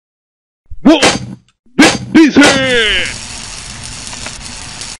DC!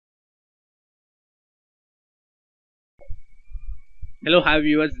 Hello, hi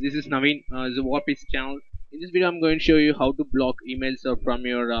viewers. This is Naveen, the Warpiece channel. In this video, I'm going to show you how to block emails from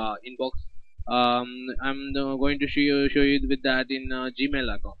your inbox. I'm going to show you with that in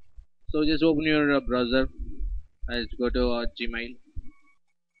Gmail account. So just open your browser. Let's go to Gmail.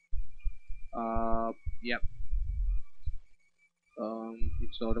 Yeah,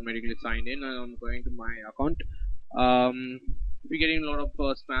 it's automatically signed in, and I'm going to my account. We're getting a lot of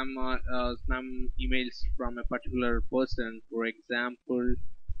spam emails from a particular person.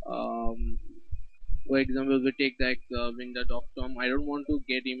 Um, for example, we take like Windows.com. I don't want to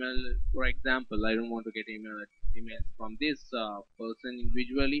get email. For example, I don't want to get emails from this person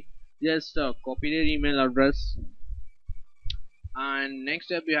individually. Just copy their email address, and next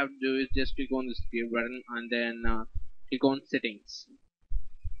step you have to do is just click on this gear button and then click on settings.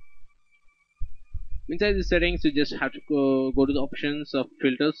 Inside the settings, you just have to go to the options of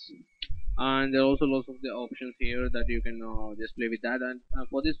filters, and there are also lots of the options here that you can just play with that. And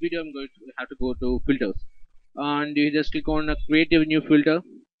for this video, I'm going to have to go to filters, and you just click on create a new filter.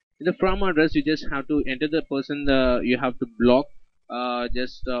 In the from address, you just have to enter the person you have to block.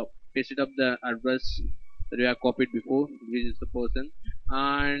 Just paste it up the address that you have copied before, which is the person.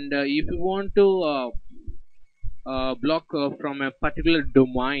 And if you want to block from a particular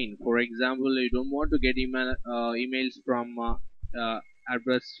domain, for example, you don't want to get emails from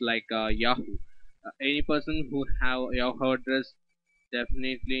address like Yahoo. Any person who have Yahoo address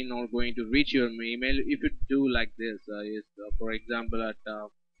definitely not going to reach your email if you do like this. For example, at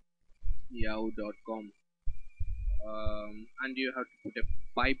yahoo.com, and you have to put a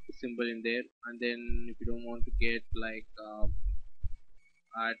pipe symbol in there, and then if you don't want to get like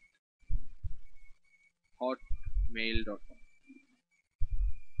at hotmail.com.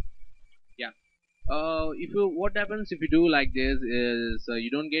 Yeah. If you what happens if you do like this is you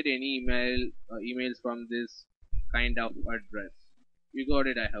don't get any emails from this kind of address. You got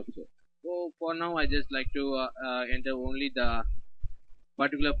it, I hope so. So for now, I just like to enter only the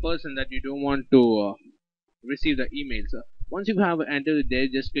particular person that you don't want to receive the emails. Once you have entered it there,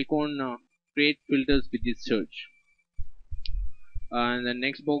 just click on create filters with this search, and the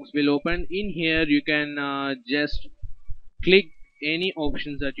next box will open. In here you can just click any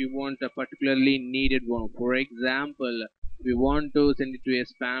options that you want a particularly needed one. For example, if you want to send it to a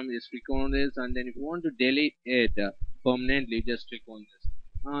spam, just click on this, and then if you want to delete it permanently, just click on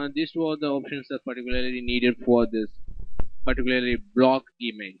this. These were the options that particularly needed for this particularly block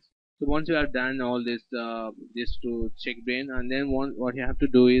emails. So once you have done all this this to check brain, and then what you have to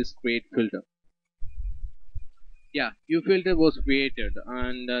do is create filter. Yeah, your filter was created,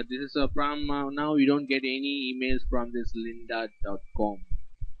 and this is from now you don't get any emails from this lynda.com.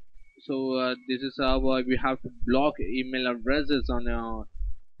 So this is how we have to block email addresses on a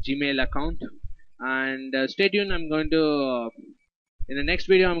Gmail account. And stay tuned, I'm going to in the next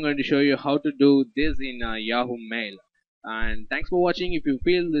video I'm going to show you how to do this in Yahoo Mail. And thanks for watching. If you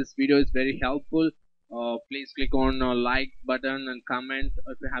feel this video is very helpful, please click on like button and comment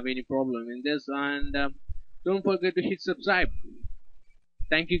if you have any problem in this, and don't forget to hit subscribe.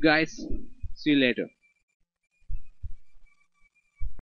 Thank you guys, see you later.